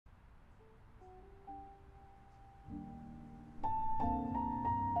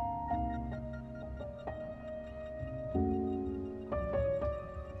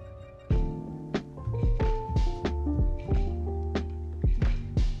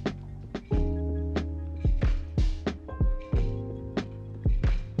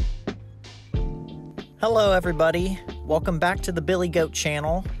Hello everybody, welcome back to the Billy Goat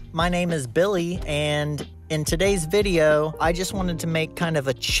channel. My name is Billy, and in today's video, I just wanted to make kind of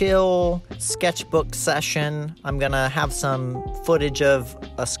a chill sketchbook session. I'm gonna have some footage of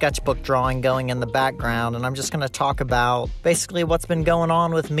a sketchbook drawing going in the background, and I'm just gonna talk about basically what's been going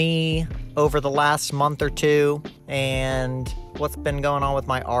on with me over the last month or two, and what's been going on with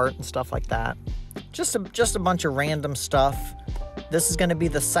my art and stuff like that. Just a bunch of random stuff. This is going to be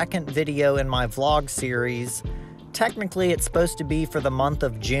the second video in my vlog series. Technically, it's supposed to be for the month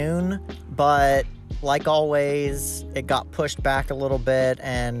of June, but like always, it got pushed back a little bit,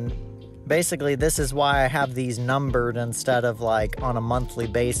 and basically this is why I have these numbered instead of like on a monthly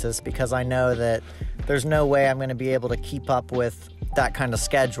basis, because I know that there's no way I'm going to be able to keep up with that kind of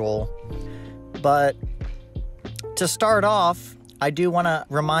schedule. But to start off, I do want to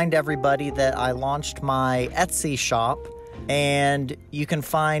remind everybody that I launched my Etsy shop, and you can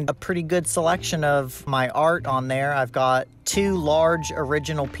find a pretty good selection of my art on there. I've got 2 large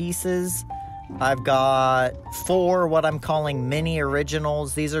original pieces. I've got 4 what I'm calling mini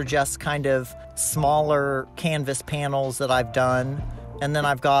originals. These are just kind of smaller canvas panels that I've done. And then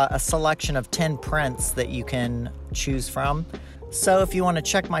I've got a selection of 10 prints that you can choose from. So if you want to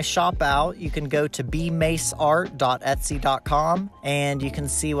check my shop out, you can go to bmaceart.etsy.com and you can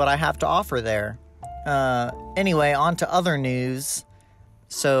see what I have to offer there. Anyway, on to other news.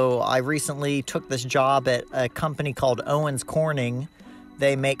 So I recently took this job at a company called Owens Corning.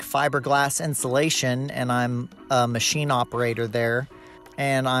 They make fiberglass insulation, and I'm a machine operator there.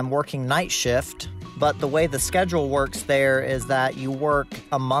 And I'm working night shift. But the way the schedule works there is that you work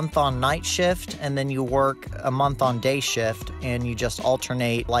a month on night shift and then you work a month on day shift, and you just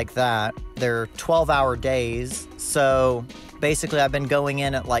alternate like that. They're 12-hour days. So basically I've been going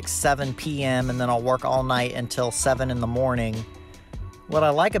in at like 7 p.m. and then I'll work all night until 7 in the morning. What I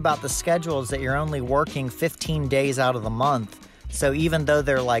like about the schedule is that you're only working 15 days out of the month. So even though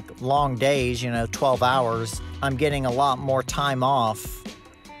they're like long days, 12 hours, I'm getting a lot more time off.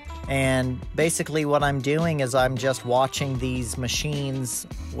 And basically what I'm doing is I'm just watching these machines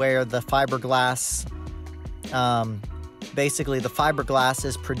where the fiberglass, basically the fiberglass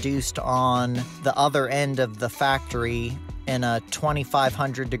is produced on the other end of the factory in a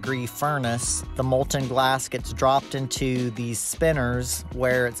 2,500 degree furnace. The molten glass gets dropped into these spinners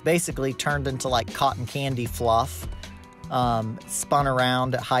where it's basically turned into like cotton candy fluff, spun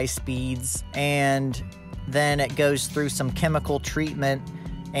around at high speeds, and then it goes through some chemical treatment,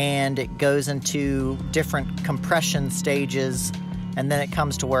 and it goes into different compression stages, and then it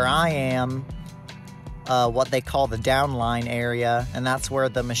comes to where I am, what they call the downline area, and that's where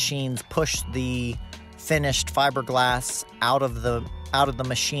the machines push the finished fiberglass out of the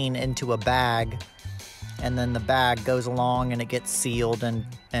machine into a bag, and then the bag goes along and it gets sealed and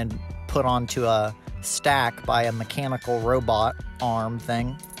put onto a stack by a mechanical robot arm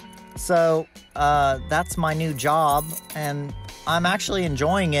thing. So that's my new job, and I'm actually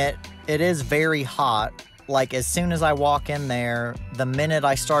enjoying it. It is very hot. Like, as soon as I walk in there, the minute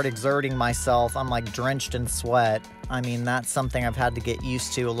I start exerting myself, I'm like drenched in sweat. I mean, that's something I've had to get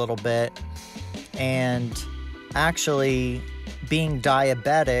used to a little bit. And actually, being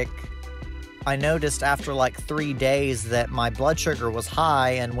diabetic, I noticed after like 3 days that my blood sugar was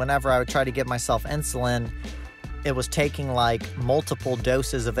high, and whenever I would try to give myself insulin, it was taking like multiple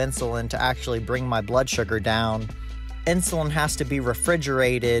doses of insulin to actually bring my blood sugar down. Insulin has to be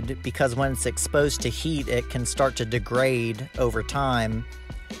refrigerated because when it's exposed to heat, it can start to degrade over time.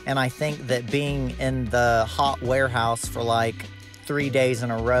 And I think that being in the hot warehouse for like 3 days in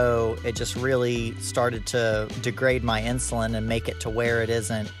a row, it just really started to degrade my insulin and make it to where it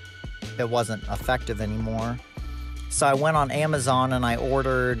wasn't effective anymore. So I went on Amazon and I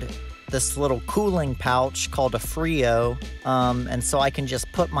ordered this little cooling pouch called a Frio, and so I can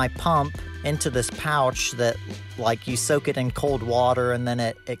just put my pump into this pouch that, like, you soak it in cold water and then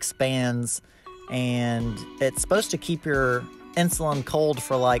it expands, and it's supposed to keep your insulin cold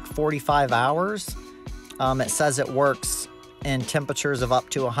for like 45 hours. It says it works in temperatures of up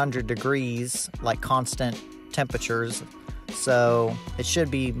to 100 degrees, like constant temperatures, so it should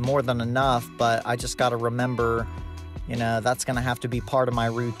be more than enough. But I just got to remember, that's going to have to be part of my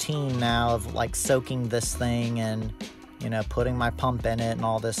routine now, of like soaking this thing and putting my pump in it and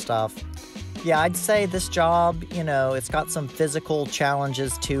all this stuff. Yeah, I'd say this job, it's got some physical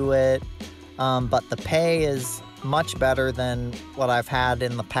challenges to it, but the pay is much better than what I've had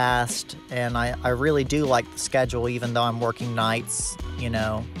in the past, and I really do like the schedule, even though I'm working nights,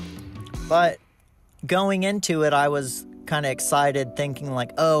 But going into it, I was kind of excited, thinking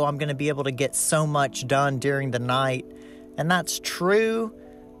like, oh, I'm going to be able to get so much done during the night, and that's true,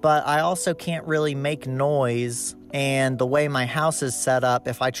 but I also can't really make noise. And the way my house is set up,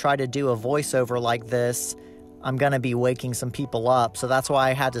 if I try to do a voiceover like this, I'm gonna be waking some people up. So that's why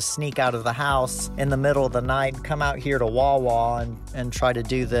I had to sneak out of the house in the middle of the night, come out here to Wawa and try to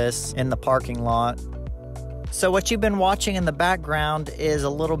do this in the parking lot. So what you've been watching in the background is a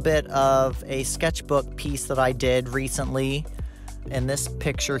little bit of a sketchbook piece that I did recently. In this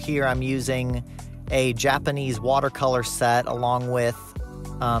picture here, I'm using a Japanese watercolor set along with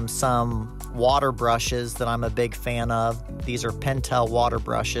some water brushes that I'm a big fan of. These are Pentel water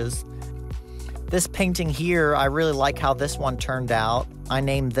brushes. This painting here, I really like how this one turned out. I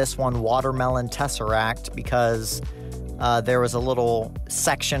named this one Watermelon Tesseract because there was a little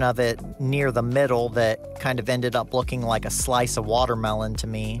section of it near the middle that kind of ended up looking like a slice of watermelon to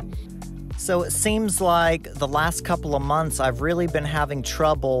me. So it seems like the last couple of months I've really been having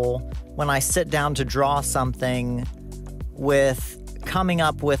trouble when I sit down to draw something with coming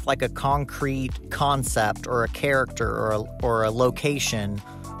up with like a concrete concept or a character or a location,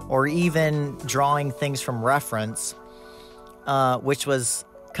 or even drawing things from reference, which was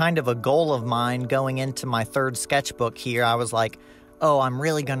kind of a goal of mine going into my third sketchbook here. I was like, oh, I'm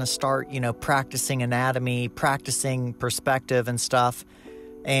really gonna start, practicing anatomy, practicing perspective and stuff.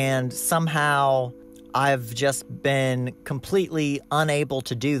 And somehow I've just been completely unable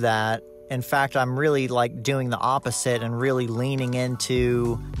to do that. In fact, I'm really like doing the opposite and really leaning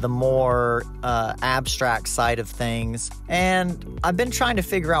into the more abstract side of things. And I've been trying to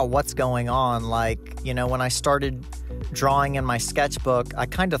figure out what's going on. Like, when I started drawing in my sketchbook, I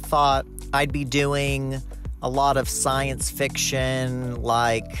kind of thought I'd be doing a lot of science fiction,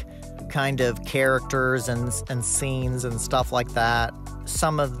 like kind of characters and scenes and stuff like that.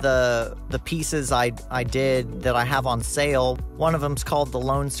 Some of the pieces I did that I have on sale, one of them's called The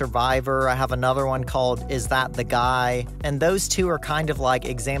Lone Survivor. I have another one called Is That the Guy? And those two are kind of like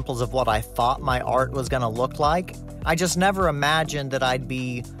examples of what I thought my art was going to look like. I just never imagined that I'd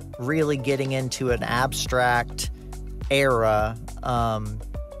be really getting into an abstract era.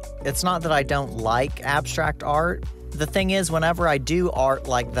 It's not that I don't like abstract art. The thing is, whenever I do art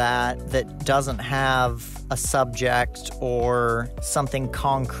like that doesn't have a subject or something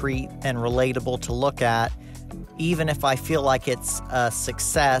concrete and relatable to look at, even if I feel like it's a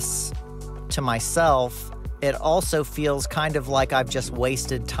success to myself, it also feels kind of like I've just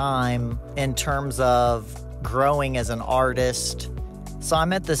wasted time in terms of growing as an artist. So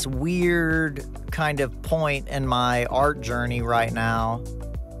I'm at this weird kind of point in my art journey right now.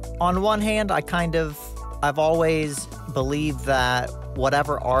 On one hand, I've always believed that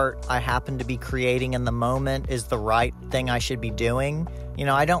whatever art I happen to be creating in the moment is the right thing I should be doing.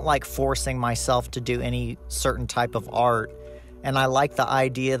 I don't like forcing myself to do any certain type of art. And I like the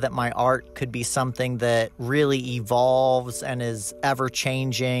idea that my art could be something that really evolves and is ever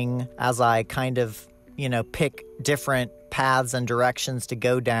changing as I kind of, pick different paths and directions to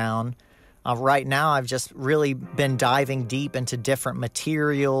go down. Right now, I've just really been diving deep into different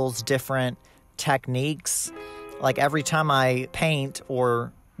materials, different techniques. Like every time I paint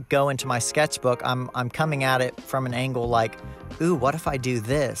or go into my sketchbook, I'm coming at it from an angle like, ooh, what if I do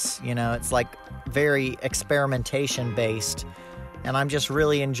this? It's like very experimentation based. And I'm just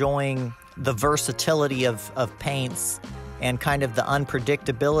really enjoying the versatility of paints and kind of the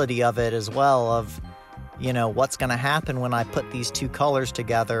unpredictability of it as well, of what's going to happen when I put these two colors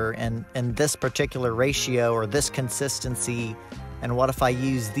together and this particular ratio or this consistency, and what if I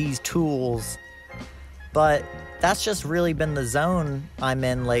use these tools. But that's just really been the zone I'm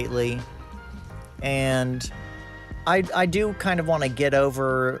in lately. And I do kind of want to get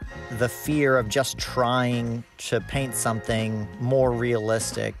over the fear of just trying to paint something more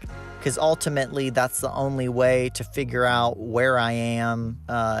realistic, because ultimately that's the only way to figure out where I am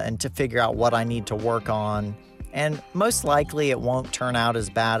and to figure out what I need to work on. And most likely it won't turn out as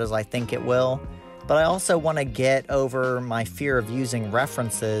bad as I think it will. But I also want to get over my fear of using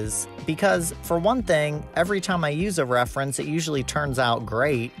references, because for one thing, every time I use a reference, it usually turns out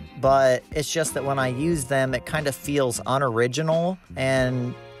great, but it's just that when I use them, it kind of feels unoriginal,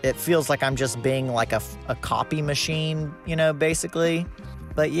 and it feels like I'm just being like a copy machine, basically.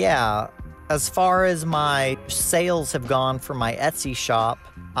 But yeah, as far as my sales have gone for my Etsy shop,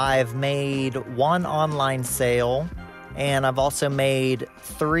 I've made one online sale, and I've also made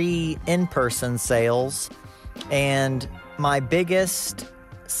 3 in-person sales. And my biggest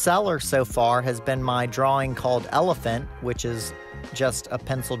seller so far has been my drawing called Elephant, which is just a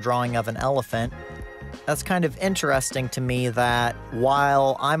pencil drawing of an elephant. That's kind of interesting to me that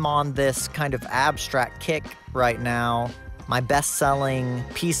while I'm on this kind of abstract kick right now, my best-selling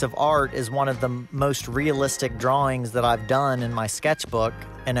piece of art is one of the most realistic drawings that I've done in my sketchbook.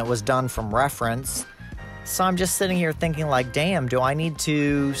 and it was done from reference. So I'm just sitting here thinking like, damn, do I need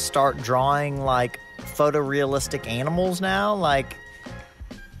to start drawing like photorealistic animals now? Like,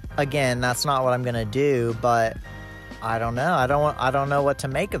 again, that's not what I'm gonna do, but I don't know. I don't know what to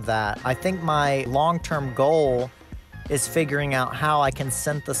make of that. I think my long-term goal is figuring out how I can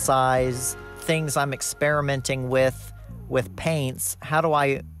synthesize things I'm experimenting with paints. How do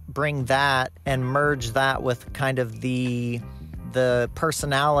I bring that and merge that with kind of the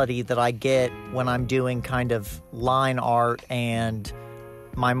personality that I get when I'm doing kind of line art and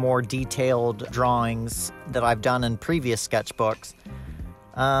my more detailed drawings that I've done in previous sketchbooks.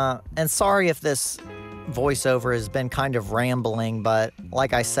 And sorry if this voiceover has been kind of rambling, but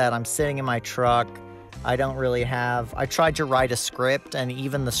like I said, I'm sitting in my truck. I tried to write a script, and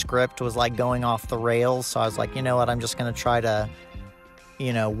even the script was like going off the rails. So I was like, you know what, I'm just going to try to,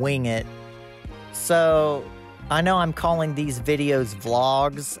 wing it. So I know I'm calling these videos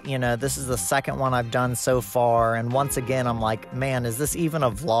vlogs. This is the second one I've done so far. And once again, I'm like, man, is this even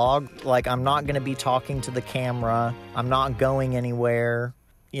a vlog? Like, I'm not going to be talking to the camera. I'm not going anywhere.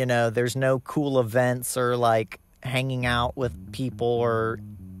 There's no cool events or like hanging out with people or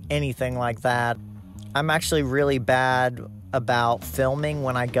anything like that. I'm actually really bad about filming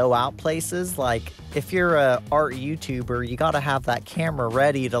when I go out places. Like, if you're a art YouTuber, you got to have that camera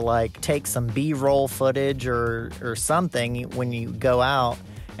ready to like take some B-roll footage or something when you go out.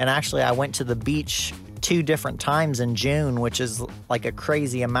 And actually, I went to the beach 2 different times in June, which is like a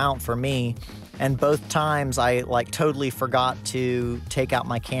crazy amount for me. And both times I like totally forgot to take out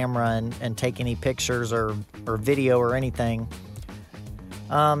my camera and take any pictures or video or anything.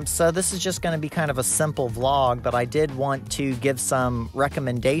 So this is just going to be kind of a simple vlog, but I did want to give some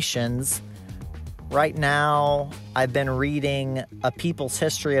recommendations. Right now, I've been reading A People's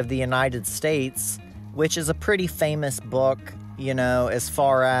History of the United States, which is a pretty famous book, as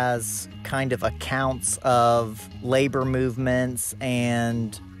far as kind of accounts of labor movements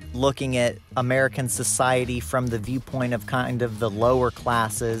and looking at American society from the viewpoint of kind of the lower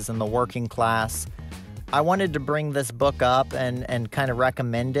classes and the working class. I wanted to bring this book up and kind of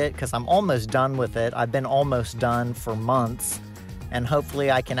recommend it because I'm almost done with it. I've been almost done for months, and hopefully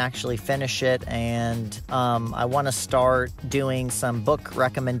I can actually finish it. And I want to start doing some book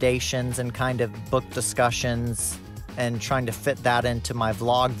recommendations and kind of book discussions and trying to fit that into my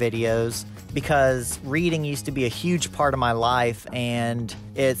vlog videos, because reading used to be a huge part of my life and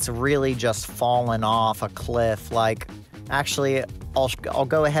it's really just fallen off a cliff. Like, actually, I'll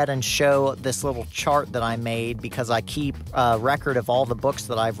go ahead and show this little chart that I made because I keep a record of all the books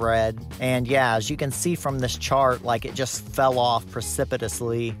that I've read. And yeah, as you can see from this chart, like, it just fell off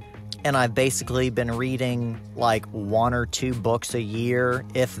precipitously. And I've basically been reading like 1 or 2 books a year,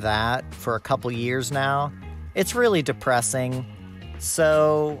 if that, for a couple years now. It's really depressing.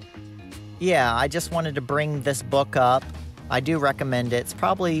 So yeah, I just wanted to bring this book up. I do recommend it. It's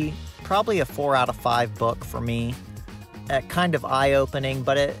probably a 4 out of 5 book for me. Kind of eye-opening,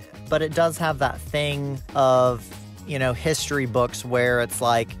 but it does have that thing of, history books where it's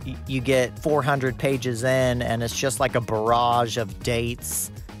like you get 400 pages in and it's just like a barrage of dates.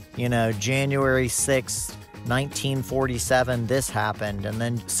 January 6th, 1947, this happened, and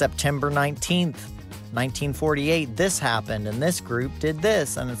then September 19th, 1948, this happened, and this group did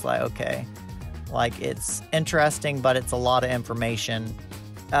this, and it's like, okay, like, it's interesting, but it's a lot of information.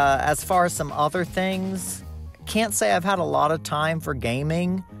 As far as some other things, can't say I've had a lot of time for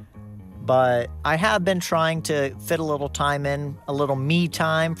gaming, but I have been trying to fit a little time in, a little me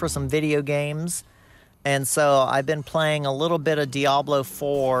time for some video games. And so I've been playing a little bit of Diablo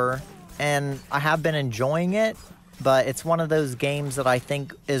 4, and I have been enjoying it, but it's one of those games that I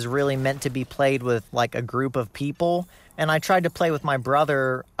think is really meant to be played with like a group of people. And I tried to play with my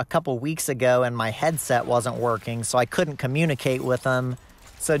brother a couple weeks ago and my headset wasn't working, so I couldn't communicate with him.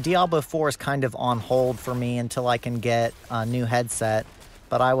 So Diablo 4 is kind of on hold for me until I can get a new headset.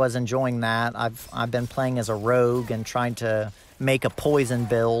 But I was enjoying that. I've been playing as a rogue and trying to make a poison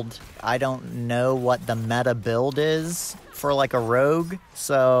build. I don't know what the meta build is for like a rogue.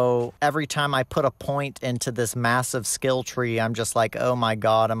 So every time I put a point into this massive skill tree, I'm just like, oh my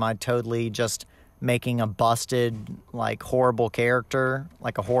God, am I totally just making a busted, like, horrible character,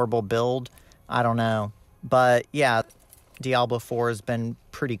 like a horrible build? I don't know. But yeah, Diablo 4 has been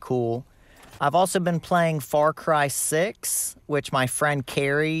pretty cool. I've also been playing Far Cry 6, which my friend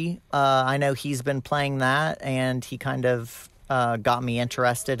Carrie, I know he's been playing that, and he kind of got me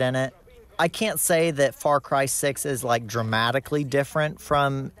interested in it. I can't say that Far Cry 6 is like dramatically different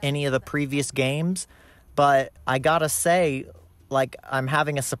from any of the previous games, but I gotta say, like, I'm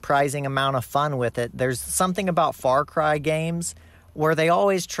having a surprising amount of fun with it. There's something about Far Cry games where they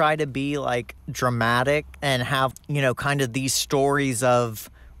always try to be like dramatic and have, you know, kind of these stories of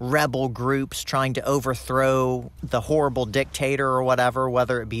rebel groups trying to overthrow the horrible dictator or whatever,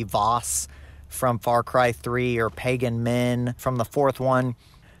 whether it be Voss from Far Cry 3 or Pagan Min from the fourth one.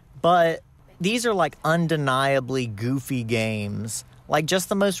 But these are like undeniably goofy games. Like, just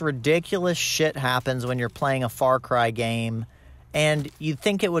the most ridiculous shit happens when you're playing a Far Cry game, and you'd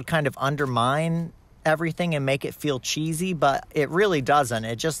think it would kind of undermine everything and make it feel cheesy, but it really doesn't.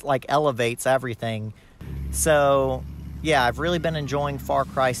 It just like elevates everything. So yeah, I've really been enjoying Far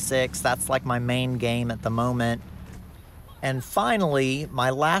Cry 6. That's like my main game at the moment. And finally, my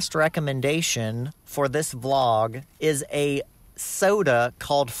last recommendation for this vlog is a soda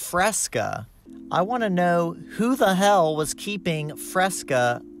called Fresca. I want to know who the hell was keeping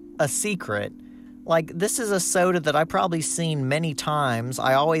Fresca a secret. Like, this is a soda that I've probably seen many times.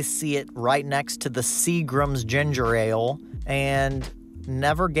 I always see it right next to the Seagram's ginger ale, and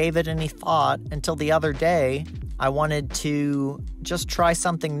never gave it any thought until the other day. I wanted to just try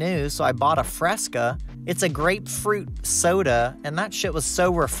something new, so I bought a Fresca. It's a grapefruit soda, and that shit was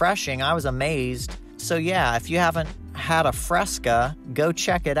so refreshing. I was amazed. So yeah, if you haven't had a Fresca, go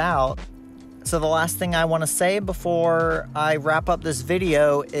check it out. So the last thing I want to say before I wrap up this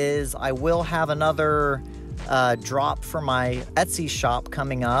video is I will have another drop for my Etsy shop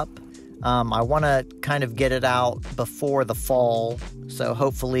coming up. I want to kind of get it out before the fall, so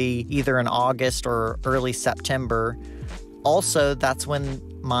hopefully either in August or early September. Also, that's when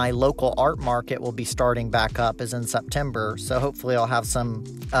my local art market will be starting back up, is in September, so hopefully I'll have some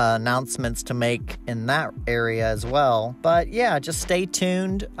announcements to make in that area as well. But yeah, just stay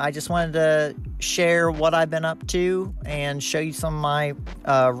tuned. I just wanted to share what I've been up to and show you some of my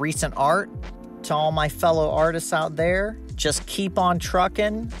recent art. To all my fellow artists out there, just keep on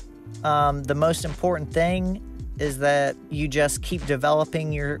trucking. The most important thing is that you just keep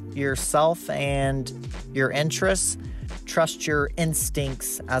developing yourself and your interests. Trust your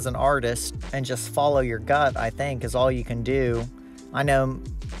instincts as an artist and just follow your gut, I think, is all you can do. I know,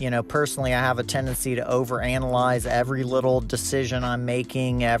 personally, I have a tendency to overanalyze every little decision I'm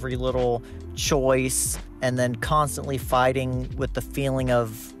making, every little choice, and then constantly fighting with the feeling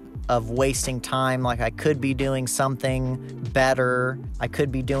of wasting time. Like, I could be doing something better. I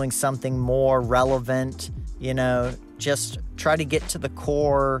could be doing something more relevant. Just try to get to the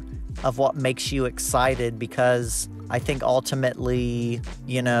core of what makes you excited, because I think ultimately,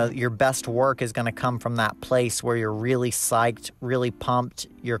 your best work is going to come from that place where you're really psyched, really pumped,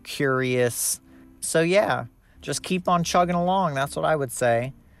 you're curious. So yeah, just keep on chugging along. That's what I would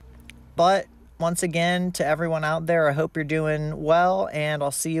say. But once again, to everyone out there, I hope you're doing well, and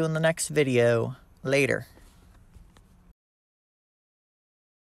I'll see you in the next video. Later.